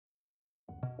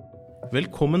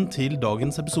Velkommen til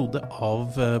dagens episode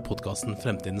av podcasten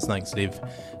Fremtidens Næringsliv,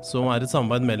 som et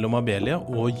samarbeid mellom Abelia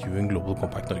og UN Global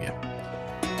Compact Norge.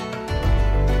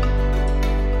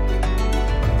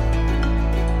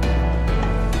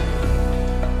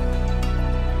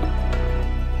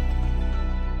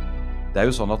 Det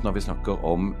jo sånn at når vi snakker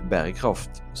om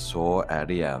bærekraft, så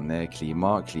det gjerne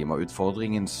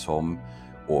klimautfordringen som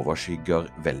overskygger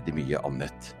veldig mye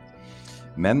annet.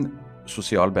 Men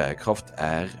sosial bærekraft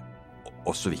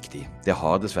også viktig. Det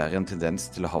har dessverre en tendens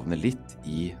til å havne litt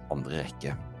i andre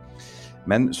rekke.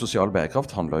 Men sosial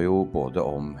bærekraft handler jo både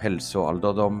om helse og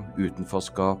alderdom,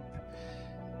 utenforskap,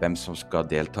 hvem som skal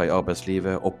delta i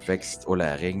arbeidslivet, oppvekst og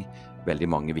læring, veldig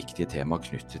mange viktige temaer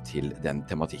knyttet til den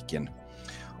tematikken.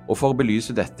 Og for å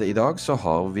belyse dette i dag så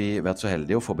har vi vært så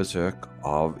heldige å få besøk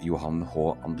av Johan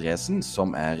H. Andresen,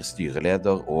 som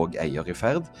styreleder og eier i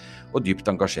Ferd, og dypt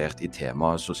engasjert i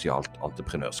temaet sosialt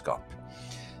entreprenørskap.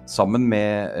 Sammen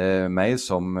med meg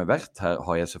som vert her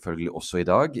har jeg selvfølgelig også i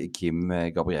dag Kim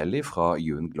Gabrielli fra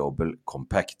UN Global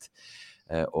Compact.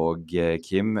 Og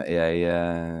Kim, jeg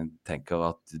tenker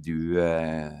at du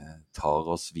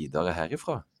tar oss videre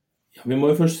herifra. Ja, vi må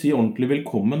jo først si ordentlig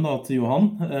velkommen til Johan.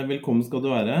 Velkommen skal du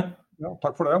være. Ja,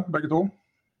 takk for det, begge to.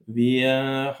 Vi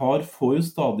får jo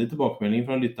stadig tilbakemeldinger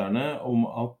fra lytterne om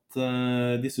at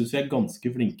de synes vi ganske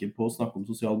flinke på å snakke om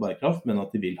sosial bærekraft, men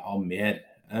at de vil ha mer.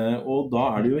 Og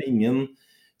da det jo ingen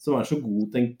som så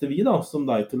god, tenkte vi da, som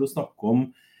deg til å snakke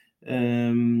om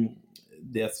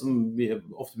det som vi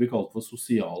ofte blir kalt for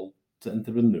sosialt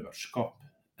entreprenørskap.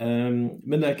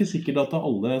 Men det ikke sikkert at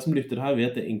alle som lytter her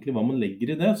vet egentlig hva man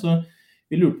legger i det, så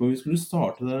vi lurte på om vi skulle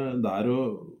starte der, og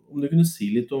om du kunne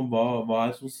si litt om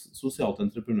hva sosialt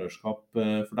entreprenørskap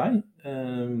for deg,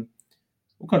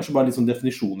 og kanskje bare litt sånn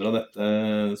definisjoner av dette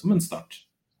som en start.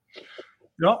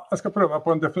 Ja, jeg skal prøve meg på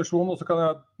en definisjon, og så kan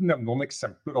jeg nevne noen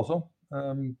eksempler også.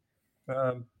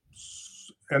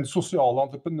 En sosial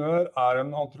entreprenør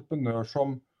en entreprenør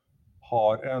som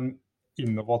har en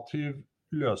innovativ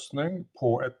løsning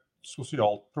på et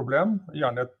sosialt problem,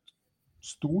 gjerne et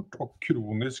stort og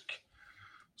kronisk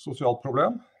sosialt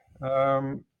problem,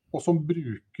 og som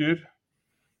bruker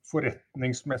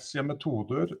forretningsmessige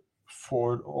metoder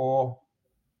for å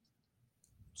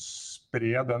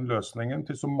spre den løsningen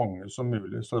til så mange som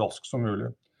mulig, så raskt som mulig,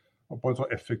 og på en så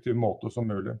effektiv måte som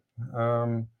mulig.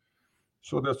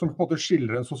 Så det som på en måte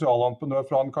skiller en sosial entreprenør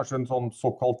fra kanskje en sånn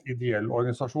såkalt ideell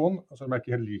organisasjon, som jeg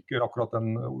ikke helt liker akkurat den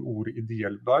ordet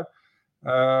ideell der,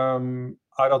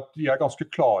 at de ganske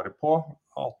klare på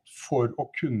at for å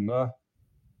kunne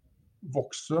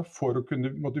vokse, for å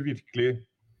kunne virkelig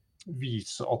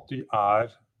vise at de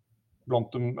blant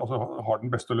dem, altså har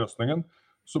den beste løsningen,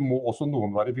 så må også noen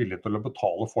være villige til å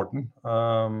betale for den.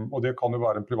 Og det kan jo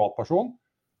være en privatperson,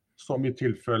 som i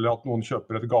tilfelle at noen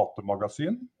kjøper et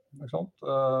gatemagasin, ikke sant?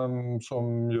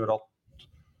 Som gjør at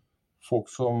folk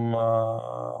som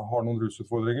har noen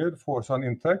rusutfordringer får seg en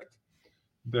inntekt.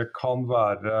 Det kan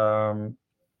være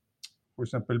for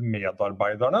eksempel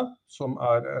medarbeiderne, som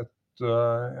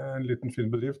en liten fin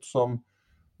bedrift som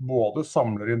både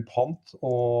samler inn pant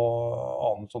og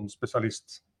annen sånn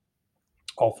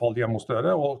spesialistavfall hjemme hos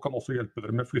dere, og kan også hjelpe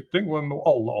dere med flytting, og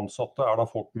alle ansatte da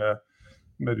folk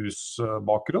med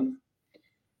rusbakgrunn.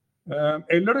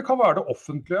 Eller det kan være det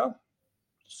offentlige,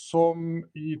 som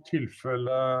i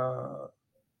tilfelle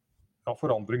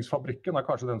Forandringsfabrikken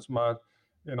kanskje den som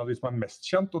en av de som mest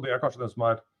kjent, og det kanskje den som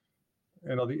en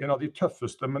av de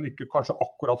tøffeste, men ikke kanskje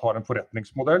akkurat har en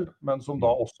forretningsmodell, men som da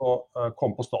også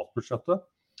kom på statsbudsjettet,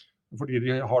 fordi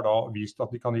de har da vist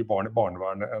at de kan gi barn i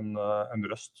barnevernet en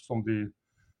røst som de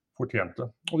fortjente.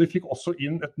 Og de fikk også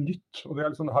inn et nytt, og det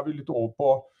liksom, her vi litt over på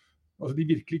altså de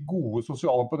virkelig gode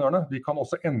sosiale entreprenørene, de kan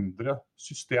også endre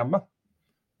systemet.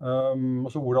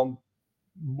 Altså hvordan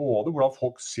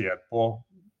folk ser på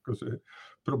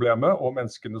problemet og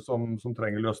menneskene som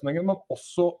trenger løsningen, men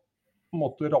også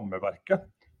rammeverket.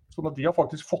 Sånn at de har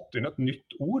faktisk fått inn et nytt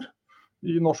ord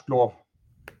i norsk lov.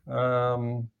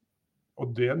 Og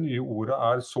det nye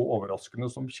ordet så overraskende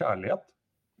som kjærlighet.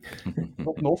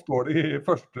 Nå står det i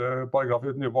første paragraf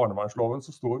i den nye barnevernsloven,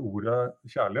 så står ordet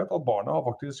kjærlighet, at barna har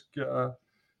faktisk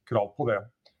krav på det.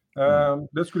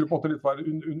 Det skulle på en måte litt være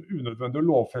unødvendig å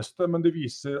lovfeste, men det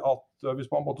viser at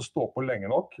hvis man måtte stå på lenge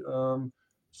nok,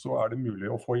 så det mulig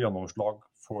å få gjennomslag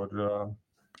for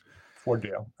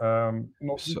det.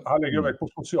 Her legger jeg vekt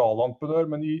på sosialentreprenør,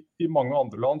 men i mange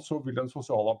andre land så vil en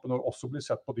sosialentreprenør også bli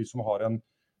sett på de som har en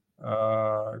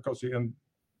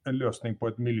løsning på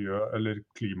et miljø- eller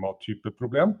klimatype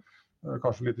problem.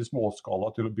 Kanskje litt i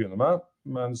småskala til å begynne med,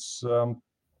 mens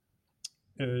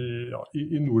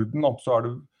i Norden så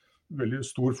det veldig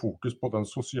stor fokus på den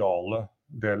sosiale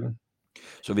delen.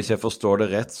 Så hvis jeg forstår det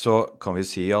rett, så kan vi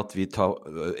si at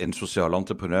en sosial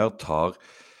entreprenør tar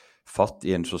fatt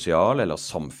i en sosial eller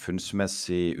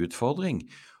samfunnsmessig utfordring,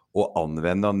 og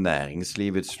anvender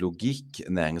næringslivets logikk,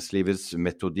 næringslivets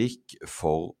metodikk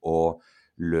for å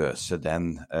løse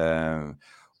den.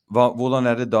 Hvordan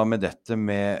er det da med dette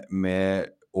med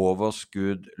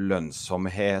overskudd,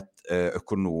 lønnsomhet,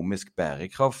 økonomisk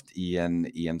bærekraft i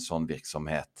en sånn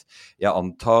virksomhet? Jeg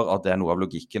antar at det er noe av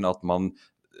logikken at man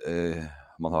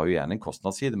har jo gjerne en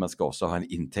kostnadsside, men skal også ha en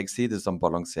inntektsside som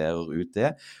balanserer ut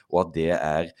det, og at det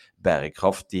er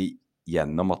bærekraftig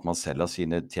gjennom at man selger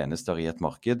sine tjenester i et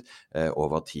marked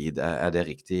over tid. Er det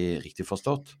riktig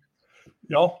forstått?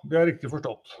 Ja, det er riktig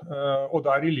forstått. Og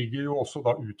der ligger jo også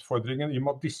da utfordringen i og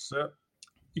med at disse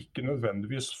ikke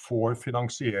nødvendigvis får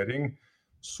finansiering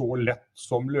så lett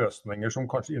som løsninger som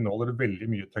kanskje inneholder veldig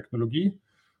mye teknologi,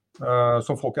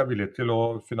 som folk er villige til å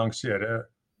finansiere.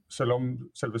 Selv om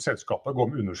selve selskapet går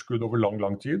med underskudd over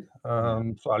lang tid,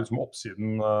 så er liksom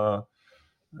oppsiden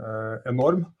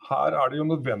enorm. Her er det jo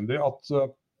nødvendig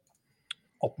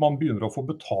at man begynner å få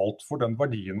betalt for den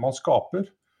verdien man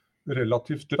skaper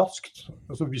relativt raskt.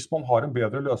 Altså hvis man har en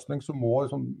bedre løsning, så må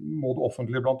det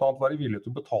offentlige blant annet være villig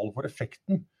til å betale for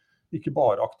effekten, ikke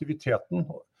bare aktiviteten.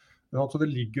 Så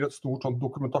det ligger et stort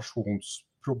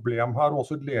dokumentasjonsproblem her, og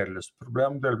også et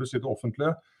ledelsesproblem, delvis i det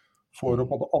offentlige, for å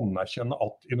på en måte anerkjenne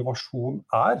at innovasjon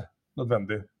er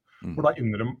nødvendig. For da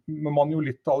innrømmer man jo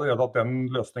litt allerede at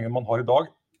den løsningen man har i dag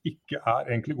ikke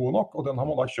er egentlig god nok, og den har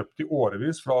man da kjøpt i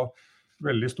årevis fra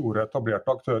veldig store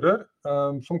etablerte aktører,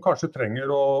 som kanskje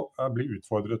trenger å bli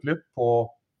utfordret litt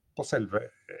på selve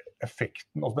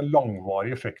effekten, altså den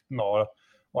langvarige effekten av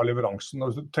leveransen. Og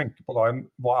hvis du tenker på da,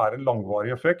 hva er en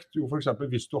langvarig effekt? Jo, for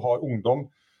eksempel hvis du har ungdom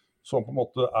som på en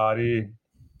måte er i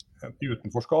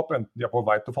utenforskap, enten de er på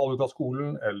vei til å falle ut av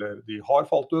skolen, eller de har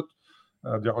falt ut.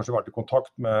 De har kanskje vært i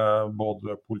kontakt med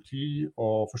både politi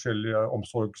og forskjellige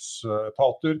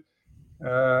omsorgsetater.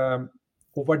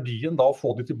 Og verdien da å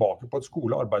få de tilbake på et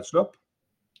skolearbeidsløp,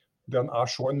 den er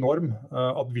så enorm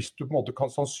at hvis du på en måte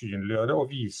kan sannsynliggjøre og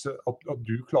vise at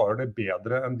du klarer det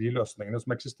bedre enn de løsningene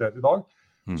som eksisterer i dag,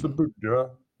 så burde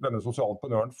denne sosiale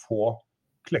entreprenøren få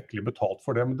klekkelig betalt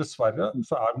for det. Men dessverre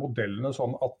så er modellene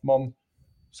sånn at man,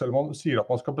 selv om man sier at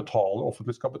man skal betale,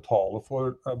 offentlig skal betale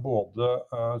for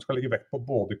skal legge vekt på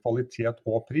både kvalitet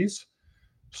og pris,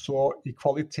 så i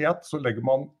kvalitet så legger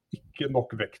man ikke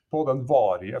nok vekt på den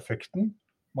varige effekten.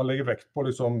 Man legger vekt på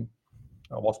liksom,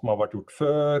 hva som har vært gjort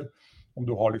før, om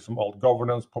du har liksom alt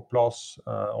governance på plass,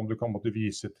 om du kan måtte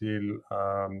vise til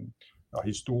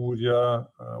historie,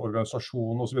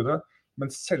 organisasjon og så videre.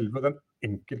 Men selve den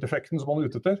enkelteffekten som man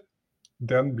er ute etter,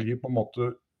 den blir på en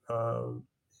måte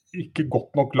ikke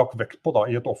godt nok lagt vekt på da,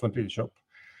 i et offentlig innkjøp.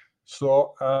 Så,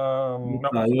 det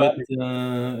er jo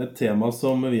et tema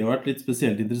som vi har vært litt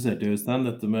spesielt interessert i, Øystein,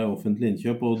 dette med offentlig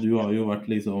innkjøp, og du har jo vært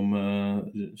liksom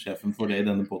sjefen for det i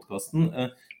denne podcasten.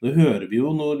 Nå hører vi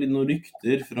jo noen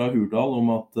rykter fra Hurdal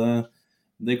om at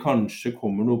det kanskje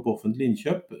kommer noe på offentlig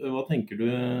innkjøp. Hva tenker du,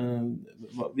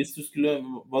 hva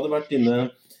hadde vært dine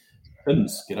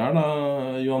ønsker her da,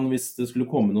 Johan, hvis det skulle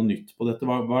komme noe nytt på dette?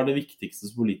 Hva er det viktigste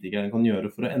som politikerne kan gjøre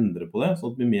for å endre på det,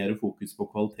 sånn at det blir mer fokus på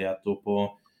kvalitet og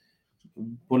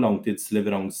på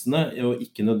langtidsleveransene, og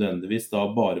ikke nødvendigvis da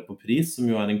bare på pris, som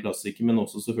jo er en klassiker, men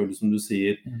også selvfølgelig, som du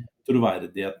sier,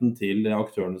 troverdigheten til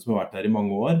aktørene som har vært her i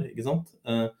mange år, ikke sant?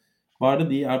 Hva er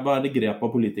det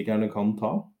grepet politikerne kan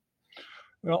ta?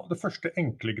 Ja, det første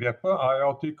enkle grepet er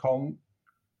at de kan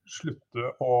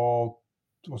slutte å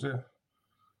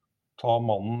ta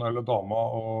mannen eller dama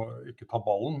og ikke ta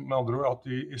ballen. Med andre ord at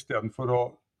de i stedet for å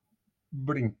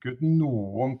blinke ut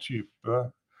noen type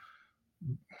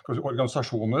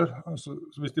organisasjoner, så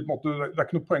hvis de på en måte, det er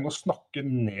ikke noe poeng å snakke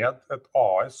ned et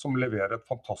AS som leverer et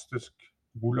fantastisk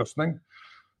god løsning.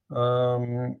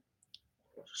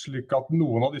 Slik at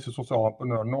noen av disse sosiale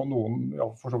entreprenørene og noen,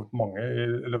 for så vidt mange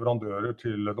leverandører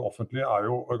til det offentlige er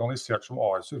jo organisert som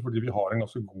AS-er fordi vi har en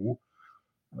ganske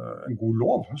god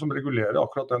lov som regulerer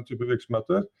akkurat den type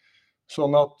virksomheter.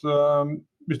 Sånn at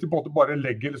hvis de på en måte bare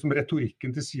legger liksom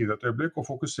retorikken til side et øyeblikk og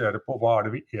fokuserer på hva er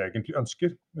det vi egentlig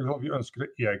ønsker. Vi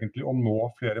ønsker egentlig å nå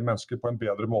flere mennesker på en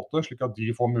bedre måte, slik at de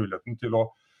får muligheten til å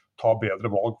ta bedre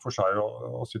valg for seg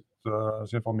og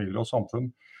sin familie og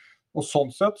samfunn. Og sånn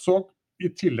sett, så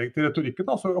i tillegg til retorikken,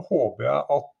 da, så håper jeg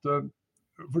at,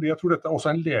 fordi jeg tror dette er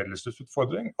også en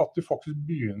ledelsesutfordring, at de faktisk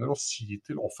begynner å si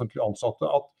til offentlige ansatte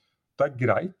at det er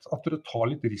greit at dere tar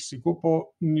litt risiko på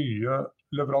nye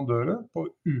leverandører, på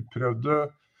uprøvde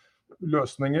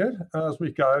løsninger som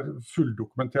ikke er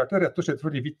fulldokumenterte, rett og slett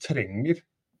fordi vi trenger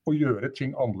å gjøre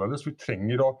ting annerledes. Vi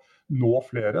trenger å nå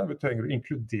flere, vi trenger å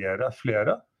inkludere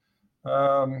flere.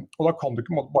 Og da kan du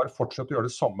ikke bare fortsette å gjøre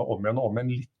det samme om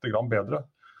igjen litt grann bedre.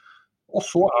 Og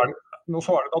så er det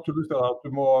naturligvis det at du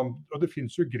må, og det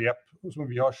finnes jo grep som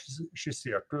vi har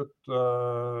skissert ut.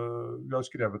 Vi har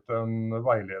skrevet en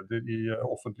veileder i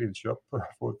offentlig innkjøp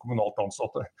for kommunalt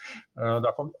ansatte. Det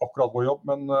er ikke akkurat vår jobb,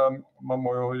 men man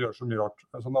må jo gjøre så mye rart.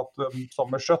 Sånn at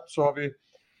sammen med Skjøtt så har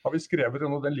vi skrevet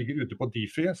den, og den ligger ute på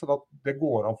Difi, så at det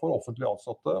går an for offentlig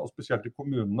ansatte, og spesielt i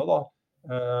kommunene da,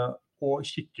 å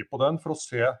kikke på den for å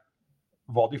se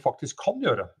hva de faktisk kan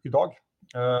gjøre i dag.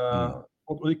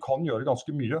 Og de kan gjøre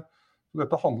ganske mye. Så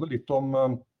dette handler litt om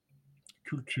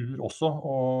kultur også,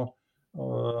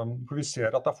 for vi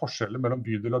ser at det er forskjeller mellom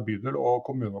bydel og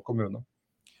kommune.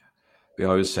 Vi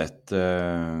har jo sett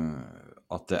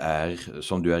at det er,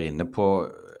 som du er inne på,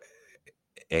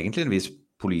 egentlig en viss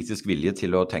politisk vilje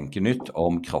til å tenke nytt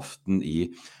om kraften i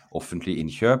offentlig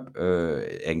innkjøp,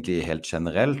 egentlig helt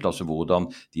generelt, altså hvordan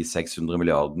de 600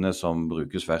 milliardene som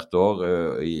brukes hvert år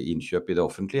i innkjøp i det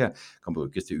offentlige, kan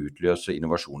brukes til å utløse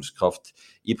innovasjonskraft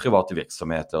i private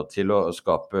virksomheter, til å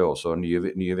skape også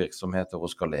nye virksomheter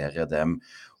og skalere dem,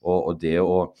 og det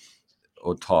å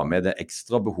ta med det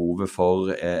ekstra behovet for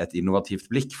et innovativt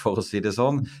blikk, for å si det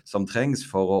sånn, som trengs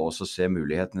for å også se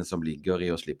mulighetene som ligger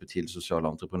i å slippe til sosiale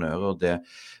entreprenører.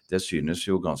 Det synes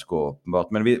jo ganske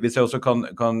åpenbart. Men hvis jeg også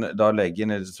kan da legge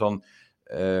inn en sånn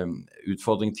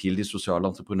utfordring til de sosiale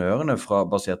entreprenørene,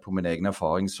 basert på min egen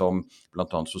erfaring som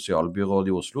blant annet sosialbyråd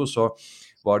i Oslo, så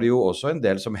var det jo også en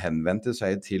del som henvendte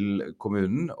seg til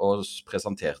kommunen og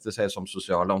presenterte seg som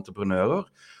sosiale entreprenører,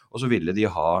 og så ville de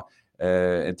ha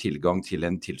en tilgang til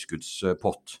en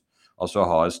tilskuddspott, altså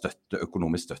ha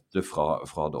økonomisk støtte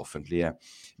fra det offentlige.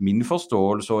 Min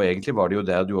forståelse, og egentlig var det jo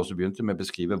der du også begynte med å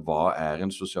beskrive hva er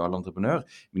en sosial entreprenør,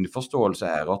 min forståelse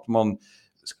er at man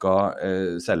skal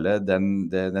selge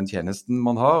den tjenesten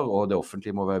man har, og det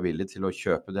offentlige må være villig til å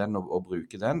kjøpe den og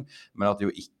bruke den, men at det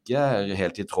jo ikke er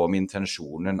helt i tråd med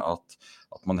intensjonen at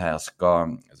man her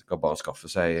skal bare skaffe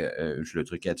seg, unnskyld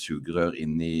uttrykket, et sugerør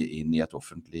inn i et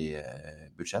offentlig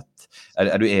budsjett.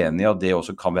 Er du enig i at det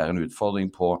også kan være en utfordring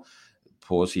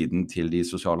på siden til de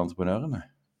sosiale entreprenørene?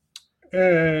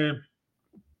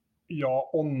 Ja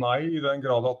og nei, i den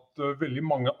grad at veldig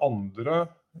mange andre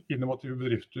innovative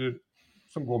bedrifter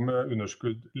som går med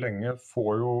underskudd lenge,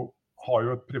 har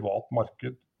jo et privat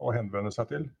marked å henvende seg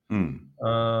til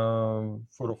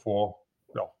for å få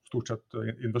stort sett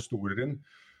investorer inn.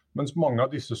 Mens mange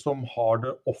av disse som har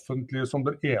det offentlige som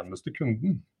den eneste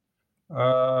kunden,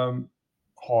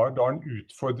 har da en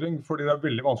utfordring, fordi det er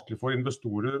veldig vanskelig for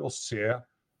investorer å se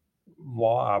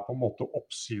hva er på en måte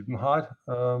oppsiden her.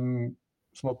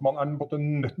 Sånn at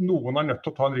noen er nødt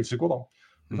til å ta en risiko da.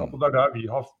 Og det er der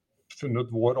vi har funnet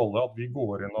vår rolle, at vi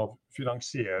går inn og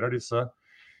finansierer disse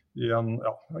i en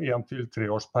 1 til 3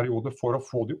 års periode for å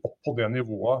få de opp på det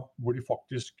nivået hvor de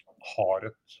faktisk har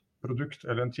et produkt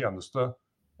eller en tjeneste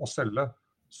å selge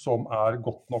som er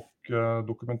godt nok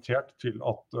dokumentert til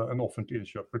at en offentlig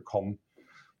innkjøper kan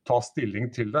ta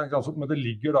stilling til det. Men det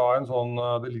ligger da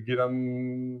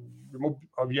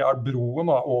vi er broen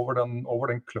da, over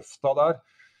den kløfta der.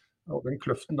 Og den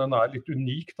kløften den er litt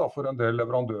unik da, for en del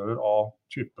leverandører av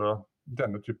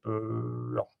denne type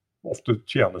ofte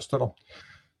tjenester. Da.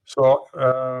 Så,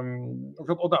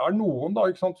 og det er noen da,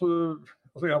 ikke sant?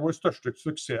 Altså, en av våre største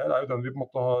suksesser er jo den vi på en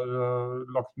måte har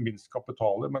lagt minst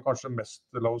kapital i, men kanskje mest,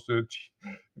 la oss si,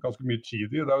 ganske mye tid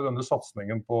i. Det er jo denne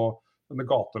satsningen på denne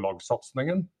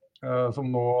gatelagsatsningen, som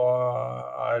nå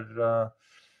er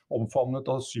omfavnet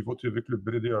av 27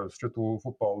 klubber i de øverste 2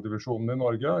 fotballdivisjonene i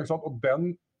Norge. Ikke sant? Og den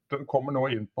kommer nå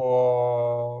inn på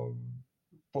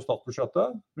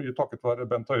statsbudsjettet, mye takket være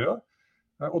Bent Høie,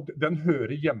 og den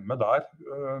hører hjemme der.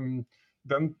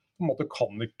 Den på en måte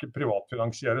kan ikke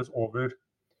privatfinansieres over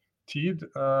tid,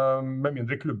 med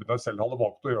mindre klubbene selv hadde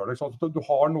valgt å gjøre det. Så du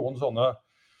har noen sånne,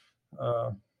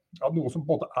 noe som på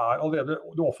en måte er allerede,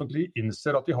 det offentlige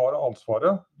innser at de har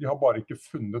ansvaret, de har bare ikke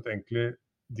funnet egentlig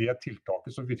det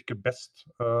tiltaket som virker best.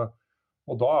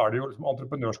 Og da er det jo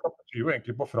entreprenørskap betyr jo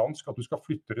egentlig på fransk at du skal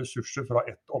flytte ressurser fra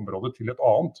et område til et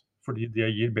annet, fordi det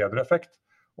gir bedre effekt.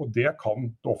 Og det kan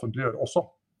det offentlige gjøre også.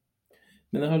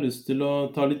 Men jeg har lyst til å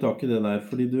ta litt tak i det der,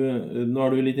 fordi nå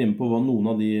er du litt inne på hva noen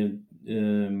av de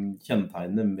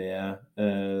kjennetegnene med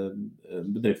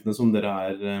bedriftene som dere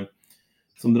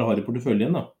har i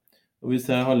porteføljen. Da. Og hvis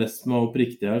jeg har lest meg opp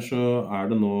riktig her, så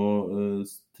er det nå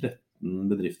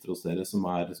 13 bedrifter hos dere som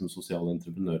er liksom sosiale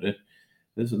entreprenører.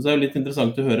 Det er litt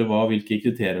interessant å høre hvilke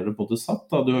kriterier du på en måte satt.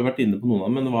 Da. Du har vært inne på noen av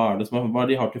dem, men hva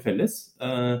er de har til felles?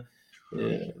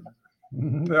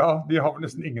 Ja, de har vel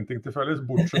nesten ingenting til felles,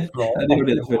 bortsett fra Ja, de har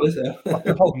det til felles, ja. at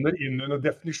de havner inn under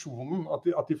definisjonen, at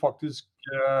de faktisk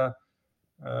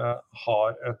har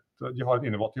en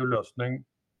innovativ løsning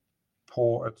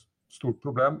på et stort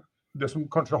problem. Det som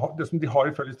de har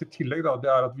i felles til tillegg, da,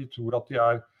 det at vi tror at de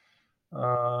i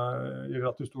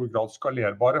relativt stor grad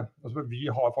skalerbare. Altså,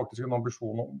 vi har faktisk en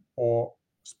ambisjon om å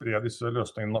spre disse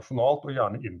løsningene nasjonalt, og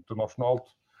gjerne internasjonalt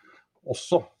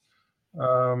også.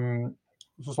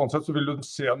 Så sånn sett så vil du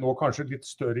se nå kanskje litt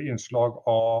større innslag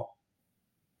av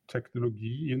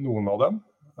teknologi i noen av dem.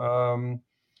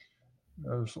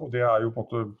 Og det jo på en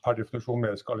måte per definisjon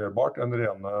mer skalerbart enn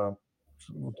rene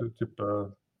type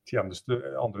tjenester,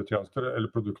 andre tjenester eller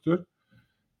produkter.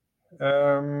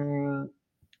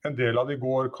 En del av de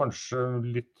går kanskje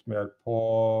litt mer på,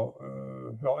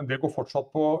 en del går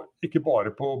fortsatt på, ikke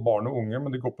bare på barn og unge,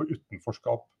 men de går på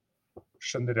utenforskap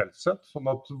generelt sett, sånn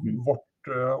at vårt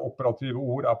operative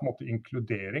ord på en måte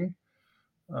inkludering.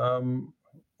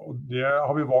 Og det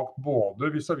har vi valgt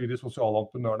både vis-à-vis de sosiale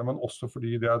entreprenørene, men også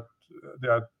fordi det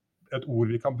et ord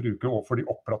vi kan bruke overfor de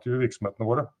operative virksomhetene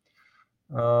våre.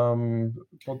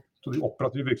 Så de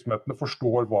operative virksomhetene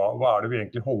forstår hva det vi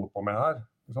egentlig holder på med her.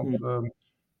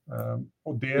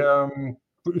 Og det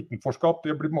utenforskap,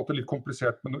 det blir på en måte litt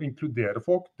komplisert, men å inkludere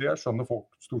folk, det skjønner folk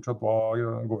stort sett hva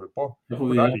går ut på.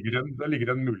 For der ligger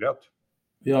en mulighet.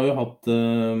 Vi har jo hatt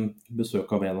besøk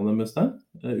av en av dem i sted.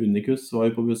 Unicus var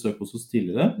jo på besøk hos oss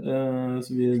tidligere.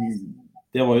 Så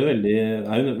det var jo en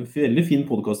veldig fin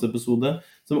podcastepisode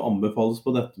som anbefales på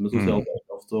dette med sosial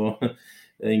bærekraft og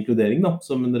inkludering, da,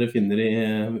 som dere finner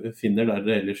der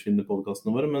dere ellers finner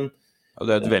podcastene våre, men og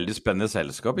det et veldig spennende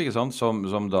selskap, ikke sant, som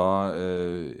da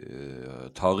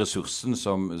tar ressursen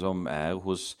som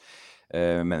hos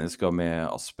mennesker med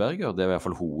Asperger. Det i hvert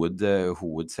fall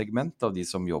hovedsegment av de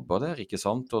som jobber der, ikke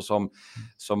sant, og som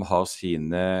har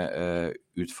sine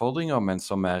utfordringer, men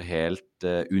som helt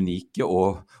unike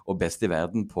og best i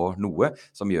verden på noe,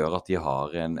 som gjør at de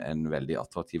har en veldig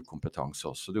attraktiv kompetanse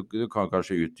også. Du kan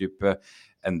kanskje utdype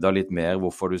enda litt mer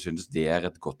hvorfor du synes det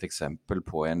et godt eksempel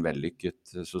på en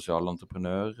vellykket sosial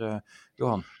entreprenør,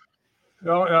 Johan?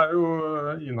 Ja, jeg jo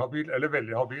inhabil, eller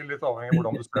veldig habil, litt avhengig av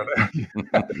hvordan du ser det.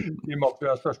 I og med at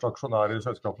vi største aksjonær i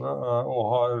selskapet, og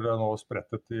har nå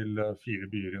sprettet til 4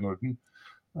 byer i Norden.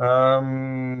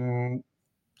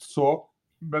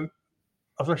 Men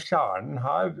altså kjernen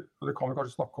her, og det kan vi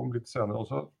kanskje snakke om litt senere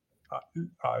også,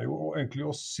 jo egentlig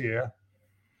å se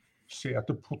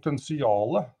etter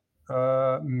potensialet,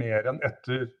 mer enn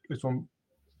etter liksom,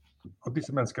 at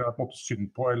disse menneskene på en måte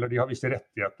synd på, eller de har visse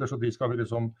rettigheter, så de skal vi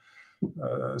liksom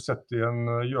sette i en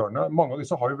hjørne. Mange av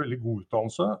disse har jo veldig god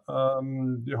utdannelse.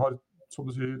 De har, som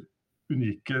du sier,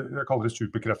 unike, jeg kaller det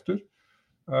superkrefter.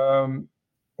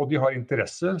 Og de har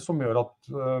interesser som gjør at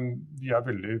de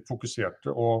veldig fokuserte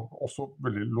og også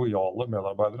veldig lojale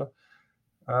medarbeidere.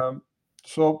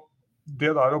 Så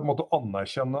det der å på en måte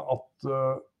anerkjenne at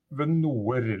ved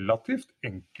noe relativt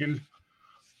enkel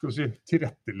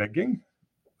tilrettelegging,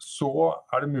 så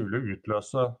det mulig å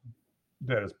utløse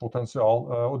deres potensial.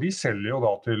 Og de selger jo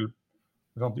da til,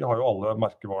 de har jo alle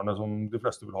merkevarene som de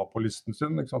fleste vil ha på listen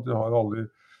sin. Ikke sant? De har jo alle de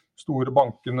store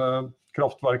bankene,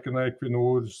 kraftverkene,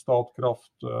 Equinor,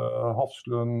 Statkraft,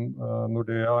 Hafslund,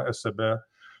 Nordea, SEB.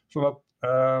 Så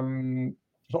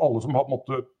alle som har på en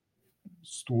måte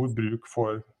stor bruk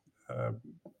for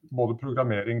både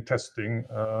programmering, testing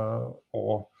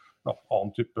og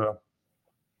annen type.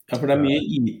 Ja, for det mye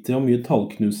IT og mye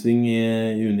tallknusing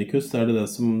i Unicus, det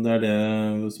som litt med de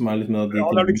tingene? Ja,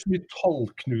 det ikke så mye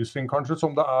tallknusing kanskje,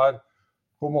 som det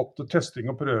på en måte testing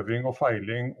og prøving og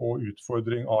feiling og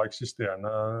utfordring av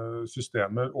eksisterende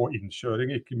systemer og innkjøring,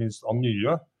 ikke minst av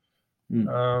nye.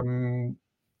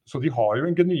 Så de har jo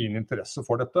en genuin interesse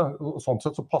for dette, og sånn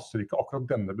sett så passer ikke akkurat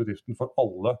denne bedriften for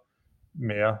alle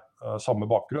med samme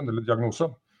bakgrunn eller diagnose.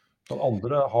 Den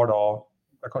andre har da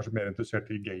kanskje mer interessert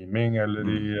i gaming eller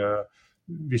i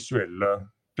visuelle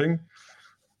ting.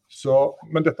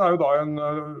 Men dette jo da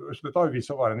dette har jo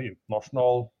vist å være en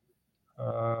internasjonal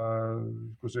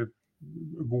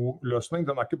god løsning.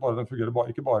 Den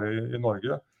fungerer ikke bare i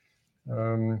Norge.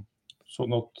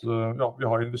 Sånn at vi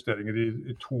har investeringer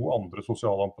i 2 andre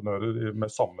sosiale entreprenører med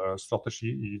samme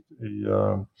strategi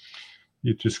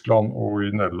i Tyskland og i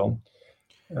Nederland.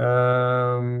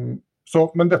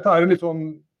 Men dette en litt sånn,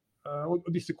 og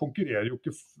disse konkurrerer jo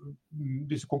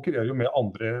med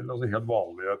andre helt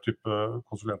vanlige type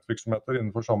konsulentvirksomheter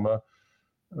innenfor samme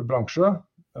bransje.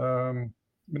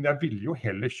 Men jeg ville jo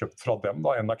heller kjøpt fra dem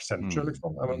da, enn Accenture,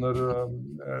 liksom. Jeg mener,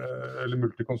 eller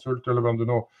Multiconsult, eller hvem det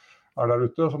nå der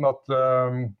ute. Sånn at,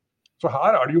 Så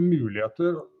her det jo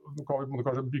muligheter. Nå kan vi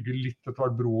kanskje bygge litt etter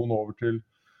hvert broen over til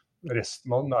resten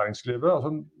av næringslivet.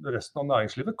 Altså, resten av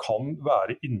næringslivet kan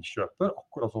være innkjøper,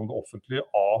 akkurat som det offentlige,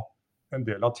 av en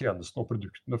del av tjenestene og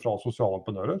produktene fra sosiale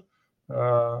entreprenører.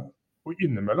 Og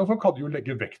innimellom så kan de jo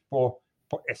legge vekt på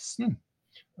S-en.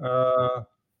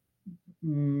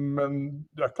 Men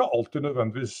det ikke alltid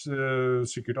nødvendigvis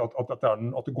sikkert at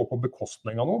det går på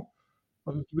bekostning av noe.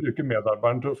 Hvis du bruker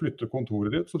medarbeideren til å flytte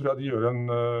kontoret ditt, så tror jeg de gjør en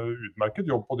utmerket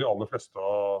jobb på de aller fleste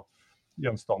av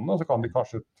gjenstandene. Så kan de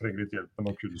kanskje trenge litt hjelp med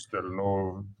noen kunst eller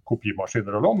noen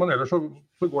kopimaskiner eller noe, men ellers så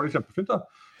går det kjempefint.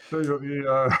 Det gjør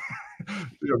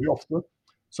vi ofte.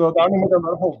 Så det noe med den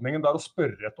der holdningen der å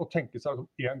spørre etter og tenke seg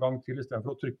en gang til i stedet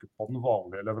for å trykke på den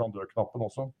vanlige leverandørknappen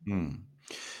også.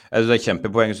 Jeg synes det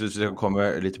kjempepoeng, så vi skal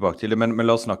komme litt tilbake til det, men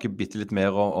la oss snakke bitte litt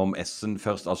mer om S-en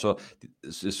først, altså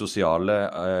sosiale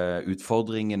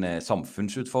utfordringene,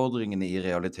 samfunnsutfordringene i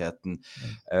realiteten.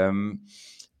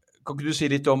 Kan ikke du si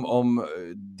litt om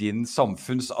din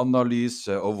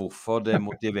samfunnsanalyse og hvorfor det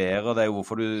motiverer deg, og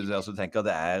hvorfor du tenker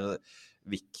det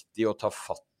viktig å ta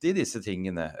fatt i disse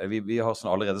tingene? Vi har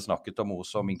allerede snakket om ord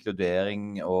som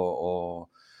inkludering og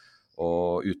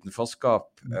utenforskap,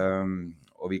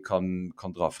 og vi kan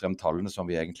dra frem tallene som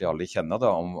vi egentlig alle kjenner da,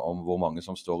 om hvor mange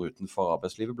som står utenfor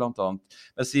arbeidslivet blant annet.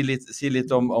 Men si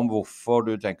litt om hvorfor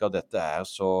du tenker at dette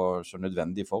så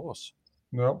nødvendig for oss.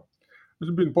 Ja, hvis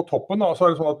vi begynner på toppen da, så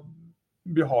det sånn at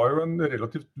vi har jo en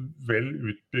relativt vel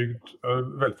utbygd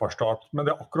velferdsstat, men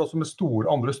det akkurat som med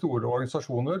andre store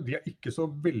organisasjoner, de ikke så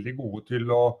veldig gode til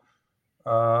å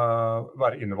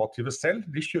være innovative selv.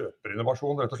 De kjøper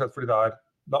innovasjon rett og slett fordi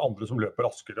det andre som løper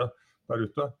raskere der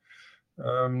ute.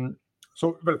 Så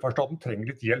velferdsstaten trenger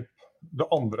litt hjelp. Det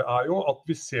andre jo at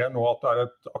vi ser nå at det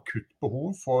et akutt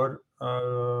behov for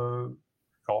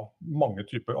mange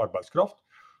typer arbeidskraft,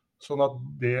 sånn at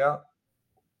det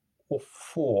å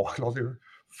få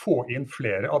inn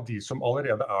flere av de som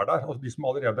allerede der, altså de som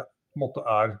allerede på en måte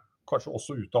kanskje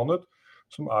også utdannet,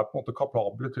 som på en måte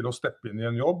kapable til å steppe inn i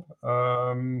en jobb,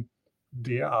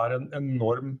 det en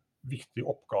enorm viktig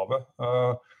oppgave.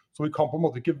 Så vi kan på en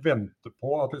måte ikke vente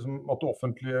på at det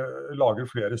offentlige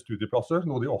lager flere studieplasser,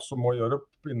 noe de også må gjøre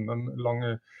innen en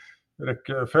lang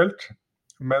rekke felt,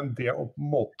 men det å på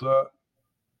en måte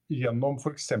gjennom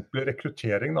for eksempel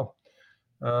rekruttering da,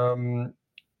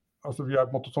 altså vi på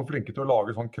en måte sånn flinke til å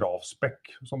lage sånn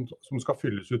kravspekk som skal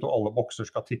fylles ut, og alle bokser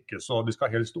skal tikkes, og de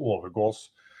skal helst overgås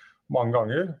mange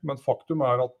ganger. Men faktum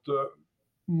at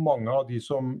mange av de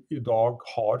som i dag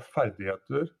har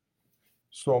ferdigheter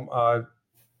som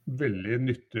veldig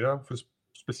nyttige,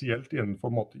 spesielt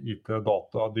innenfor måte, IT,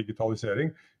 data,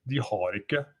 digitalisering, de har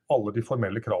ikke alle de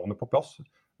formelle kravene på plass.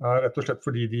 Rett og slett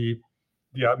fordi de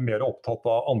mer opptatt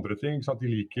av andre ting. Sant? De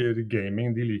liker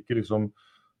gaming, de liker liksom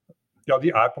ja,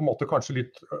 de på en måte kanskje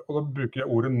litt, og da bruker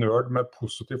jeg ordet nerd med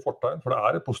positiv fortegn, for det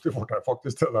et positiv fortegn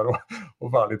faktisk, det der å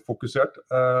være litt fokusert.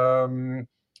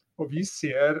 Og vi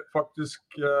ser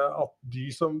faktisk at de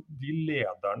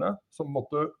lederne som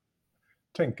måtte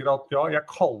tenker at ja, jeg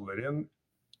kaller inn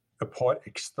et par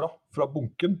ekstra fra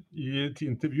bunken til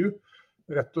intervju,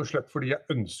 rett og slett fordi jeg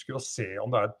ønsker å se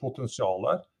om det et potensial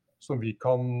der, som vi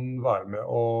kan være med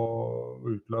å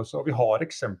utløse. Og vi har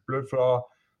eksempler fra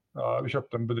vi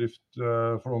kjøpte en bedrift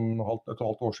for et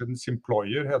halvt år siden,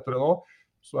 Simployer heter det nå,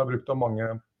 som brukt av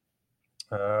mange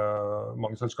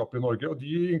selskaper i Norge, og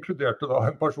de inkluderte da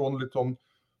en person litt sånn,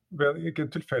 ikke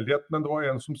en tilfeldighet, men det var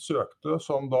en som søkte,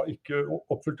 som da ikke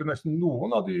oppfylte nesten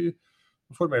noen av de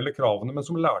formelle kravene, men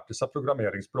som lærte seg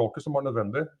programmeringsspråket som var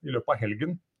nødvendig i løpet av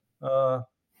helgen,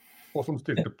 og som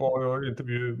stilte på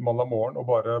intervju mandag morgen og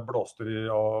bare blåste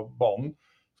av banen.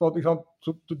 Så de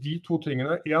to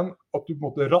tingene, at du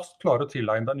måtte raskt klare å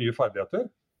tilegne deg nye ferdigheter,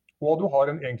 og du har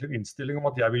egentlig en innstilling om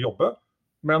at jeg vil jobbe,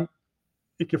 men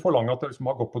ikke forlange at jeg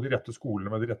har gått på de rette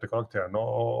skolene med de rette karakterene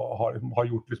og har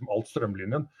gjort alt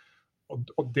strømlinjen.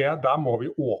 Og der må vi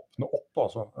åpne opp.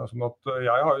 Altså. Sånn at det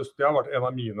har vært en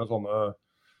av mine sånne,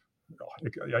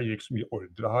 jeg gir ikke så mye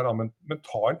ordre her, men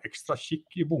ta en ekstra kikk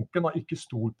i bunken, og ikke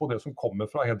stol på det som kommer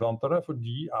fra headhunterne, for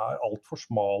de alt for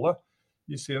smale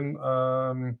i sin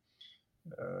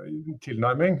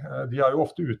tilnærming. De jo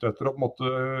ofte ute etter å på en måte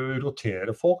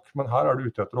rotere folk, men her du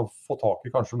ute etter å få tak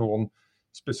i kanskje noen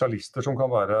spesialister som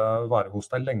kan være hos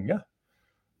deg lenge.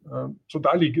 Så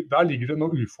der ligger det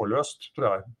noe uforløst, tror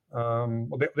jeg.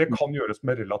 Og det kan gjøres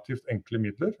med relativt enkle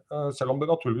midler, selv om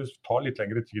det naturligvis tar litt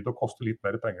lengre tid og koster litt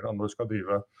mer penger enn når du skal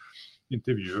drive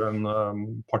intervju en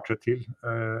par-tre til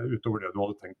utover det du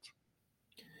hadde tenkt.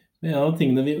 Men en av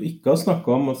tingene vi jo ikke har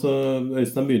snakket om, altså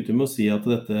Øystein begynte jo med å si at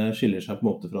dette skiller seg på en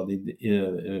måte fra de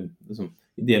liksom,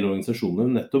 ideelle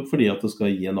organisasjonene, nettopp fordi at det skal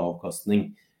gi en avkastning.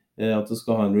 At det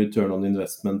skal ha en return on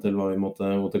investment, eller hva vi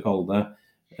måtte kalle det.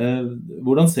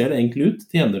 Hvordan ser det egentlig ut?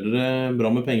 Tjener dere bra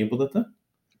med penger på dette?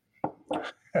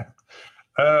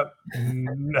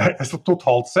 Så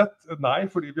totalt sett, nei,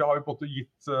 fordi vi har jo på en måte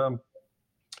gitt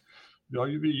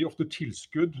vi gir ofte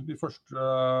tilskudd de første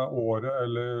året,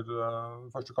 eller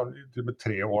første til og med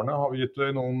 3 årene har vi gitt det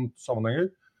i noen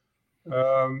sammenhenger.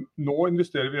 Nå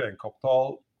investerer vi i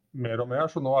egenkapital mer og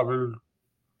mer, så nå vel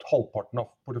halvparten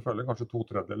av porteføljen, kanskje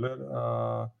 2/3,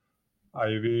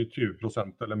 eier vi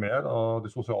 20% eller mer av de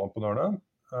sosiale entreprenørene.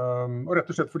 Og rett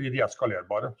og slett fordi de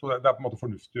skalerbare, så det på en måte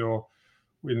fornuftig å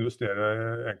investere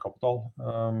i egenkapital.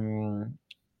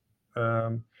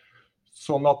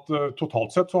 Sånn at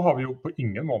totalt sett så har vi jo på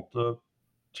ingen måte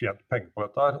tjent penger på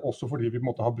dette her, også fordi vi på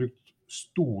en måte har brukt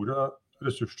store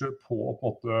ressurser på å på en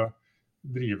måte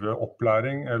drive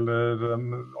opplæring eller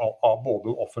av både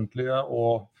offentlige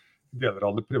og deler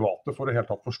av det private for å helt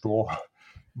tatt forstå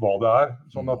hva det er.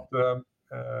 Sånn at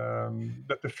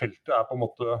dette feltet på en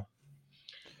måte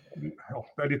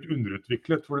det litt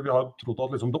underutviklet, fordi vi har trodd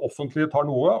at liksom det offentlige tar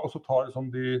noe, og så tar liksom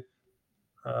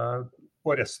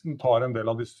og resten tar en del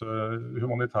av disse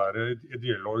humanitære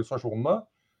ideelle organisasjonene.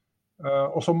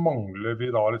 Og så mangler vi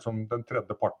da liksom den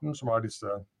tredje parten, som disse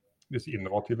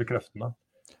innovative kreftene.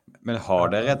 Men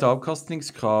har dere et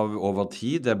avkastningskrav over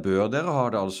tid? Det bør dere ha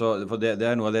det, altså. For det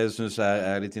noe av det jeg synes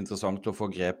er litt interessant å få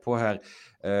grep på her.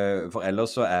 For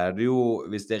ellers så det jo,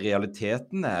 hvis det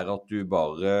realiteten at du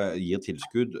bare gir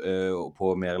tilskudd på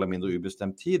mer eller mindre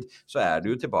ubestemt tid, så det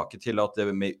jo tilbake til at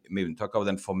med unntak av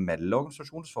den formelle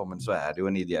organisasjonsformen, så det jo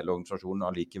en ideell organisasjon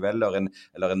allikevel,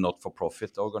 eller en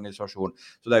not-for-profit-organisasjon.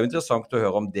 Så det jo interessant å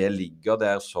høre om det ligger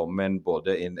der som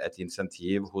både et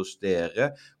insentiv hos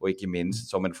dere, og ikke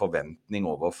minst som en forventning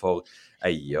overfor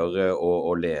eiere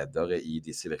og ledere i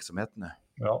disse virksomhetene.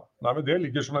 Ja, nei, men det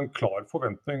ligger som en klar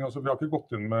forventning. Altså, vi har ikke gått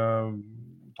inn med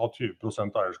ta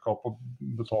 20% eierskap og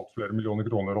betalt flere millioner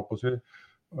kroner, håper jeg å si.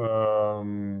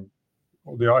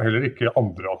 Og det har heller ikke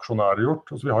andre aksjonærer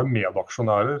gjort. Altså, vi har jo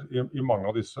medaksjonærer i mange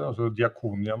av disse. Altså,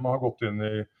 Diakonhjemmet har gått inn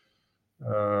i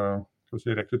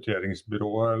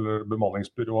rekrutteringsbyrået eller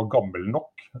bemanningsbyrået Gammel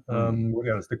Nok, hvor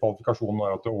eneste kvalifikasjonen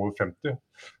at det over 50,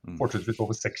 fortsatt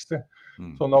over 60.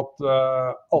 Sånn at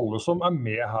alle som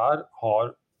med her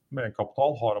med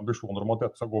egenkapital har ambisjoner om at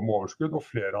dette skal gå med overskudd, og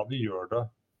flere av de gjør det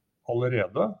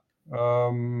allerede.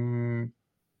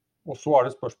 Og så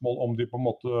det spørsmål om de på en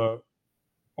måte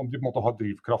har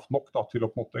drivkraft nok da, til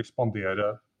å på en måte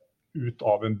ekspandere ut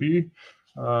av en by,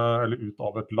 eller ut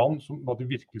av et land, som at de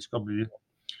virkelig skal bli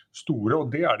store, og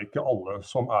det det ikke alle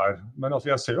som Men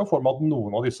altså, jeg ser jo for meg at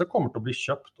noen av disse kommer til å bli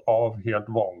kjøpt av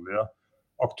helt vanlige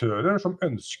aktører som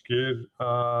ønsker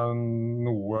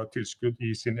noe tilskudd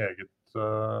i sin eget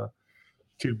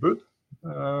tilbud.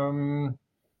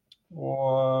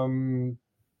 Og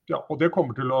det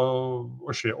kommer til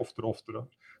å skje oftere og oftere.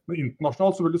 Men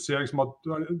internasjonalt så vil du se liksom at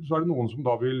så det noen som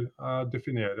da vil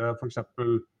definere for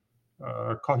eksempel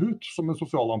Kahoot som en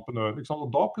sosial entreprenør, ikke sant?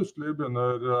 Og da plutselig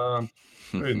begynner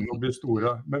øynene å bli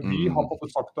store. Men vi har på en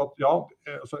måte sagt at ja,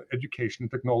 altså education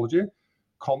technology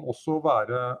kan også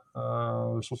være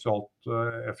sosialt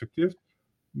effektivt,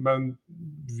 men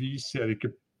vi ser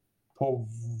ikke på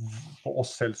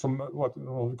oss selv som hva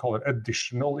vi kaller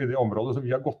additional i det området, så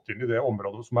vi har gått inn i det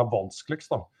området som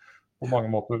vanskeligst da, på mange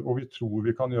måter, og vi tror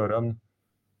vi kan gjøre en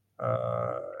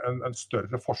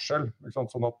større forskjell, ikke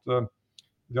sant? Sånn at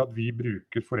det at vi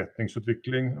bruker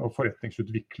forretningsutvikling og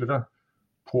forretningsutviklere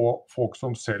på folk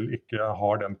som selv ikke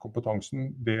har den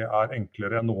kompetansen, det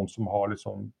enklere enn noen som har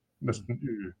liksom nesten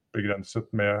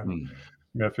ubegrenset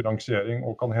med finansiering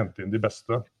og kan hente inn de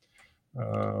beste.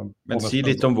 Men si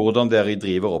litt om hvordan dere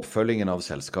driver oppfølgingen av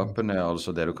selskapene,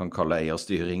 altså det du kan kalle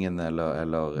eierstyringen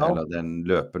eller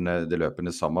det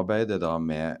løpende samarbeidet da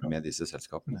med disse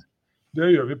selskapene. Det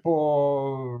gjør vi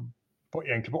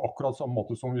egentlig på akkurat samme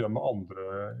måte som vi gjør med andre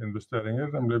investeringer,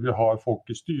 nemlig vi har folk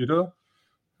i styret,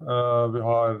 vi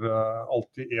har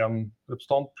alltid en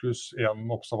representant pluss en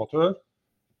observatør.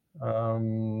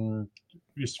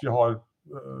 Hvis vi har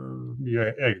mye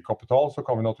egenkapital, så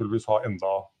kan vi naturligvis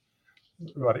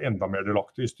være enda mer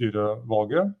delaktig i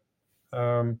styrevalget.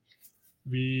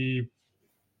 Vi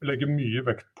legger mye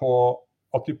vekt på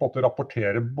at de på en måte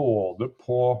rapporterer både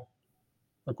på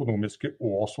økonomiske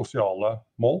og sosiale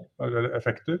mål, eller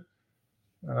effekter.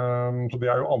 Så det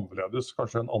jo annerledes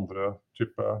kanskje enn andre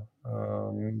type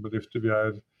bedrifter vi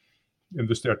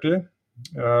investert i.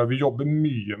 Vi jobber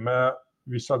mye med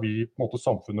vis-à-vis på en måte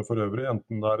samfunnet for øvrig,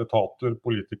 enten det etater,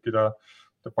 politikere,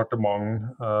 departement,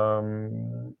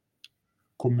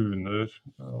 kommuner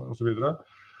og så videre,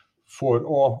 for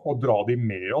å dra de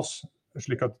med oss,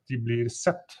 slik at de blir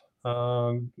sett.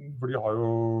 For de har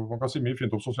jo, man kan si mye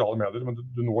fint om sosiale medier, men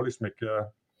du når liksom ikke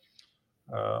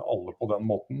alle på den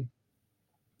måten.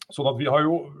 Sånn at vi har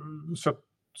jo sett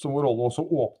som vår rolle også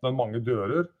åpne mange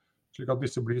dører, slik at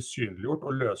disse blir synliggjort,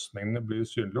 og løsningene blir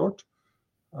synliggjort.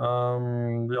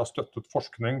 Vi har støttet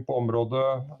forskning på området,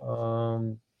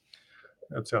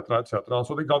 etc., etc.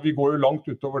 Så vi går jo langt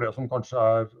utover det som kanskje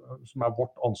som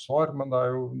vårt ansvar, men det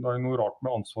er jo noe rart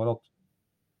med ansvar at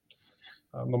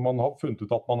når man har funnet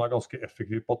ut at man ganske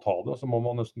effektiv på å ta det, så må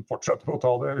man nesten fortsette på å ta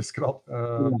det i en viss grad.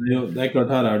 Det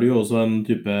klart, her det jo også en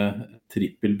type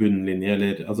trippel bunnlinje,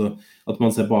 eller altså, at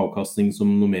man ser på avkastning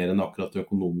som noe mer enn akkurat det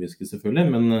økonomiske selvfølgelig,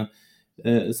 men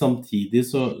samtidig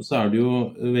så det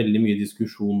jo veldig mye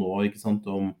diskusjon nå, ikke sant,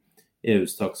 om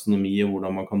EUs taksonomi og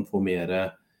hvordan man kan få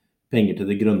mer penger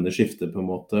til det grønne skiftet på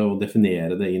en måte, og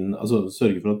definere det inn, altså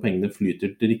sørge for at pengene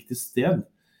flyter til riktig sted.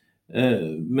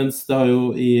 Mens det har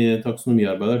jo i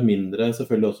taksonomiarbeidet vært mindre,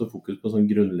 selvfølgelig også fokus på sånn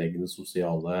grunnleggende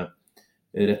sosiale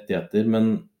rettigheter,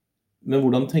 men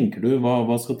hvordan tenker du,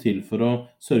 hva skal til for å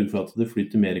sørge for at det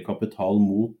flyter mer kapital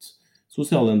mot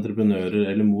sosiale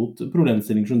entreprenører, eller mot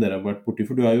problemstillinger som dere har vært borti,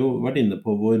 for du har jo vært inne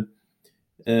på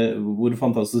hvor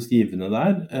fantastisk givende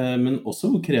det men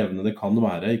også hvor krevende det kan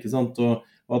være, ikke sant, og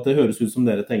at det høres ut som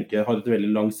dere tenker har et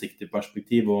veldig langsiktig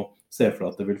perspektiv og ser for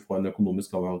at det vil få en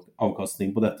økonomisk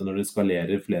avkastning på dette når det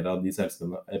skalerer flere av de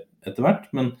selskapene etter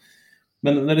hvert. Men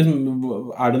det liksom,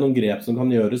 det noen grep som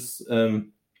kan gjøres?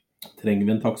 Trenger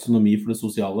vi en taksonomi for det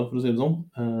sosiale, for å si det sånn?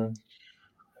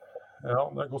 Ja,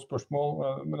 det et godt spørsmål.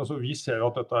 Men altså, vi ser jo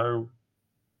at dette jo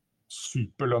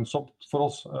superlønnsomt for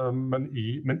oss, men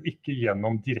ikke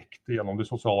direkte gjennom de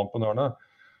sosiale entreprenørene.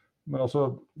 Men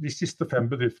altså, de siste 5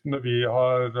 bedriftene vi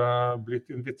har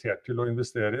blitt invitert til å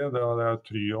investere i, det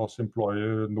Tryos,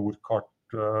 Employer, Nordkart,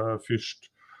 Fyrst.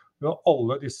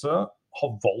 Alle disse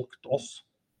har valgt oss,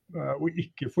 og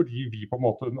ikke fordi vi på en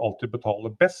måte alltid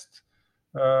betaler best,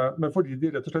 men fordi de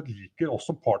rett og slett liker oss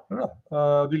som partnere.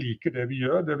 De liker det vi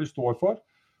gjør, det vi står for,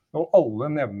 og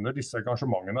alle nevner disse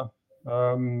engasjementene.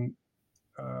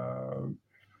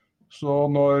 Så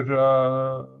når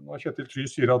Kjetil Try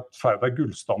sier at Ferd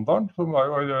gullstandarden, så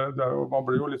man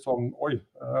blir jo litt sånn, oi,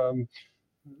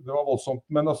 det var voldsomt.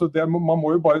 Men altså, man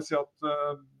må jo bare si at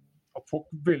folk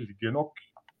velger nok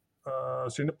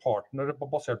sine partnere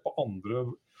basert på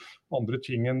andre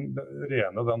ting enn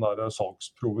rene den der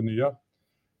salgsprovenyet.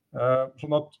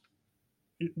 Sånn at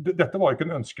dette var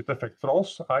ikke en ønsket effekt fra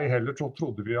oss. Heller så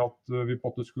trodde vi at vi på en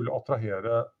måte skulle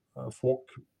attrahere folk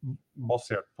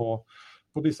basert på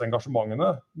disse engasjementene,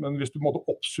 men hvis du måtte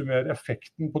oppsummere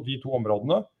effekten på de 2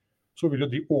 områdene, så vil jo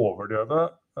de overdøve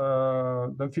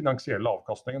den finansielle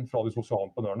avkastningen fra de sosiale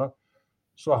entreprenørene.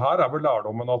 Så her vel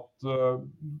lærdommen at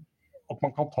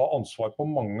man kan ta ansvar på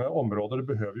mange områder.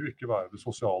 Det behøver jo ikke være det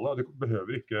sosiale, det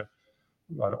behøver ikke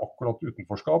være akkurat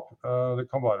utenforskap. Det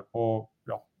kan være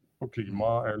på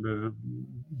klima eller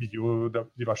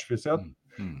biodiversitet.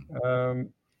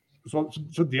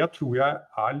 Så det tror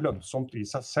jeg lønnsomt i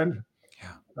seg selv.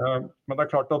 Men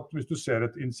det klart at hvis du ser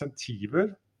et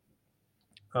insentiver,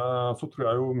 så tror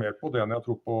jeg jo mer på det enn jeg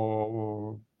tror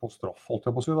på straff, holdt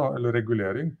jeg på å si da, eller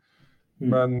regulering.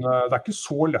 Men det ikke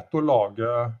så lett å lage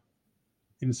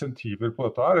insentiver på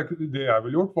dette her. Det jeg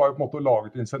ville gjort var jo på en måte å lage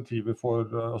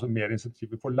mer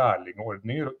insentiver for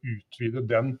lærlingeordninger, og utvide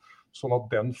den, sånn at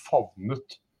den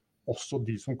favnet også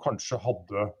de som kanskje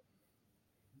hadde,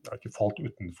 ikke falt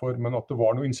utenfor, men at det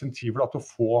var noen insentiver til å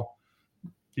få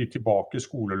de tilbake i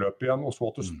skoleløpet igjen, og så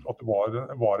at det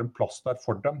var en plass der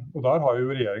for dem. Og der har jo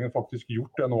regjeringen faktisk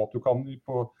gjort det nå, at du kan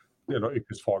på deler av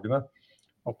yrkesfagene,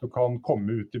 at du kan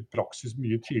komme ut i praksis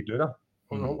mye tidligere.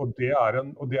 Og det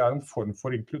en form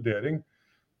for inkludering,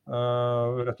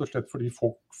 rett og slett fordi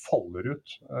folk faller ut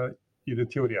i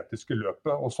det teoretiske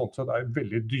løpet, og sånn sett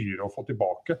veldig dyre å få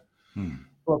tilbake.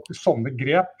 Så at sånne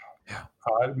grep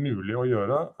mulig å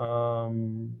gjøre,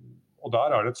 og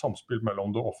der det et samspill mellom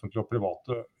det offentlige og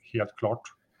private, helt klart.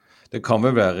 Det kan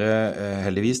vel være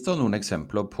heldigvis da, noen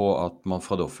eksempler på at man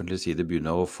fra det offentlige side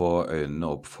begynner å få øynene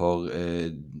opp for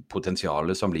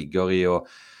potensialet som ligger i å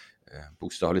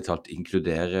bokstavelig talt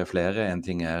inkludere flere. En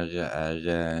ting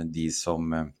de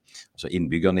som, altså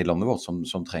innbyggerne i landet vårt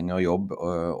som trenger jobb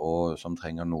og som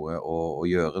trenger noe å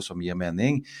gjøre som gir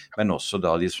mening, men også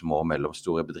da de små og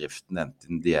mellomstore bedriftene,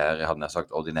 enten de hadde jeg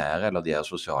sagt, ordinære eller de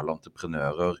sosiale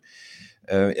entreprenører.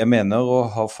 Jeg mener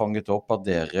å ha fanget opp at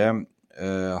dere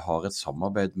har et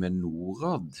samarbeid med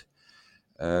Norad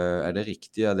det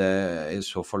riktig? Er det i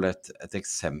så fall et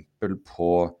eksempel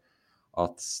på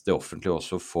at det offentlige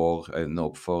også får øynene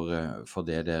opp for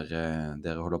det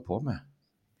dere holder på med?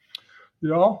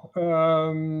 Ja,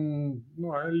 nå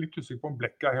er jeg litt usikker på om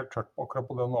blekket helt tørt akkurat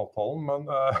på den avtalen, men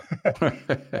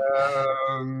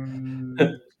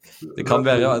det kan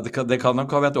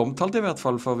nok ha vært omtalt i hvert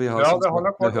fall, for vi har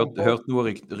hørt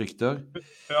noen rykter.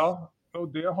 Ja, og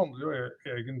det handler jo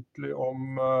egentlig om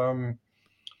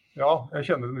jeg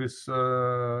kjenner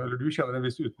du kjenner en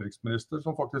viss utenriksminister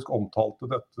som faktisk omtalte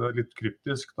dette litt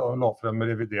kryptisk da hun la frem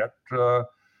revidert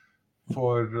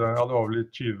for, det var vel i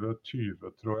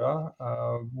 2020 tror jeg,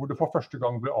 hvor det for første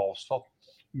gang ble avsatt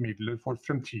midler for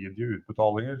fremtidige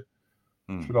utbetalinger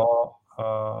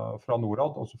fra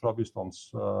NORAD, altså fra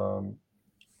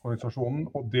bistandsorganisasjonen,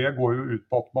 og det går jo ut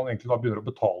på at man egentlig da begynner å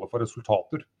betale for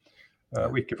resultater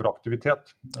og ikke for aktivitet.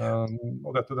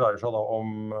 Og dette dreier seg da om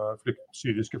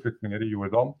syriske flyktninger i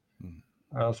Jordan,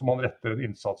 som man retter en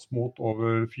innsats mot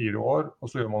over 4 år, og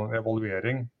så gjør man en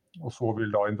evaluering, og så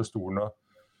vil da investorene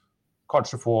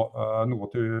kanskje få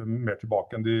noe mer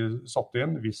tilbake enn de satte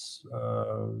inn, hvis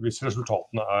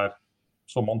resultatene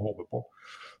som man håper på.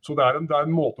 Så det er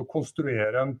en måte å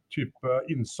konstruere en type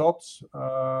innsats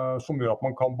som gjør at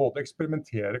man kan både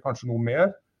eksperimentere kanskje noe mer,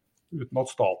 uten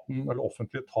at staten eller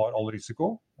offentlig tar all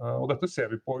risiko. Og dette ser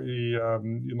vi på i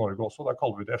Norge også, der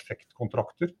kaller vi det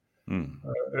effektkontrakter.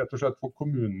 Rett og slett for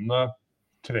kommunene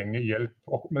trenger hjelp,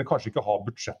 men kanskje ikke har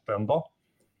budsjettet enda.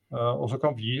 Og så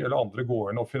kan vi eller andre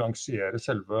gå inn og finansiere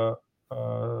selve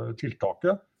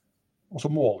tiltaket, og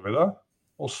så måler vi det,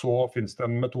 og så finnes det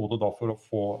en metode da for å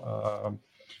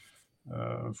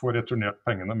få returnert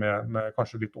pengene med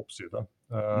kanskje litt oppside.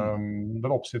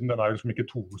 Den oppsiden den er liksom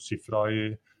ikke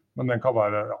tosifret men den kan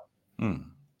være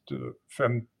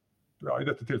 5, i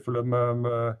dette tilfellet med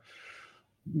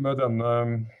denne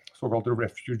såkalte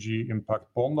refugee impact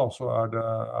bond, da, så er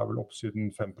vel oppsiden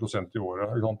 5% i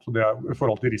året. Så det i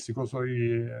forhold til risiko, så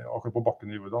akkurat på bakken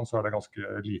i Jordan, så er det ganske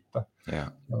lite. Ja.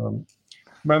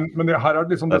 Men det her er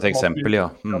liksom det et eksempel,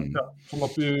 sånn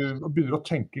at vi begynner å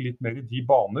tenke litt mer i de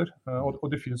baner, og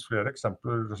det finnes flere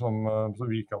eksempler som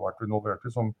vi ikke har vært involvert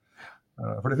i,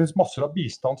 for det finnes masser av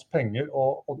bistandspenger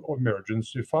og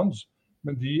emergency funds,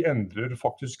 men de endrer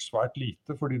faktisk svært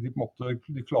lite, fordi de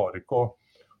klarer ikke å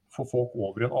få folk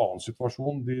over i en annen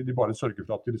situasjon. De bare sørger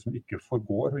for at de liksom ikke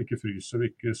forgår, og ikke fryser, og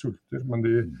ikke sulter, men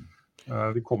de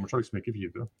kommer seg liksom ikke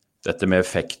videre. Dette med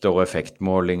effekter og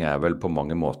effektmåling er vel på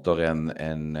mange måter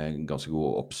en ganske god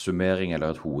oppsummering, eller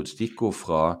et hovedstikkord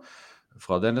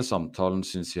fra denne samtalen,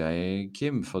 synes jeg,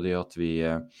 Kim, fordi at vi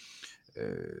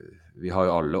har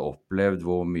jo alle opplevd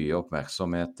hvor mye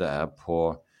oppmerksomhet det er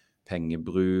på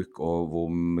pengebruk og hvor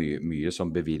mye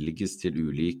som bevilges til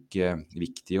ulike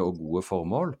viktige og gode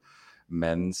formål,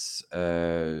 mens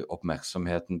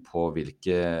oppmerksomheten på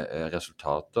hvilke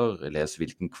resultater,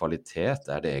 hvilken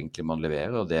kvalitet er det egentlig man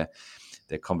leverer, det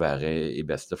kan være i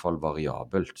beste fall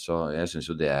variabelt. Så jeg synes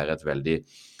jo det er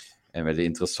en veldig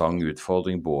interessant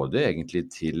utfordring både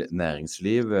egentlig til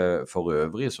næringsliv for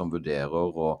øvrig som vurderer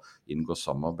å inngå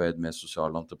samarbeid med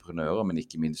sosiale entreprenører, men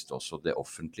ikke minst også det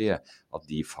offentlige, at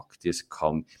de faktisk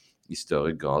kan i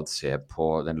større grad se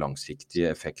på den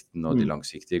langsiktige effekten og de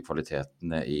langsiktige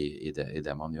kvalitetene i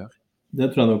det man gjør.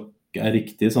 Det tror jeg nok er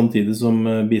riktig, samtidig som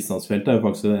bistandsfeltet er jo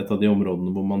faktisk et av de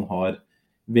områdene hvor man har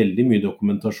veldig mye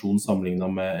dokumentasjon sammenlignet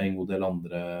med en god del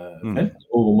andre felt,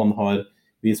 og hvor man har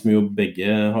vi som jo begge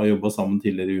har jobbet sammen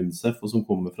tidligere i UNICEF, og som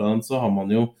kommer fra den, så har man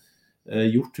jo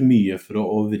gjort mye for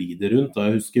å vri det rundt. Og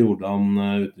jeg husker hvordan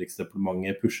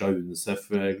Utenriksdepartementet pushet UNICEF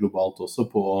globalt også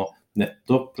på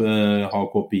nettopp ha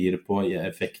kopier på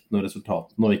effekten og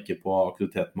resultatene, og ikke på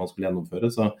aktiviteten man skulle gjennomføre.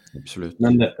 Så,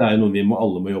 men dette er jo noe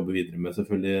alle må jobbe videre med,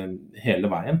 selvfølgelig hele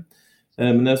veien.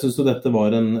 Men jeg synes jo dette var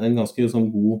en ganske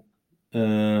sånn god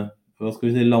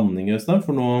landing, Øystein,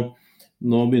 for nå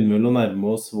begynner vi vel å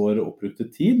nærme oss vår oppbrukte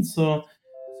tid, så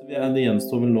det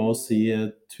gjenstår vel nå å si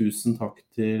tusen takk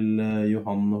til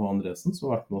Johan H. Andresen, som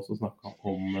har vært med oss og snakket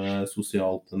om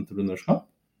sosialt entreprenørskap.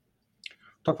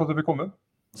 Takk for at du vil komme.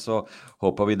 Så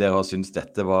håper vi dere har syntes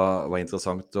dette var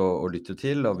interessant å lytte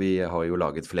til, og vi har jo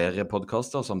laget flere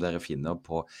podcaster som dere finner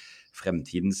på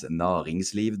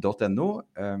fremtidensnæringsliv.no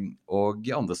og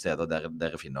andre steder der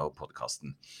dere finner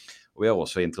podcasten. Og vi har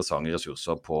også interessante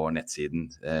ressurser på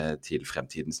nettsiden til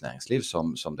Fremtidens Næringsliv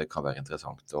som det kan være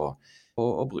interessant å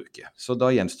bruke. Så da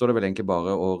gjenstår det vel egentlig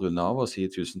bare å runde av og si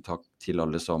tusen takk til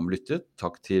alle som lyttet.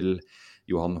 Takk til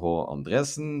Johan H.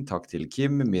 Andresen, takk til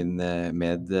Kim, min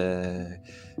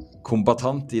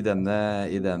medkombatant i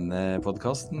denne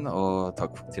podcasten, og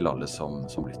takk til alle som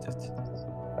lyttet.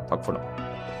 Takk for nå.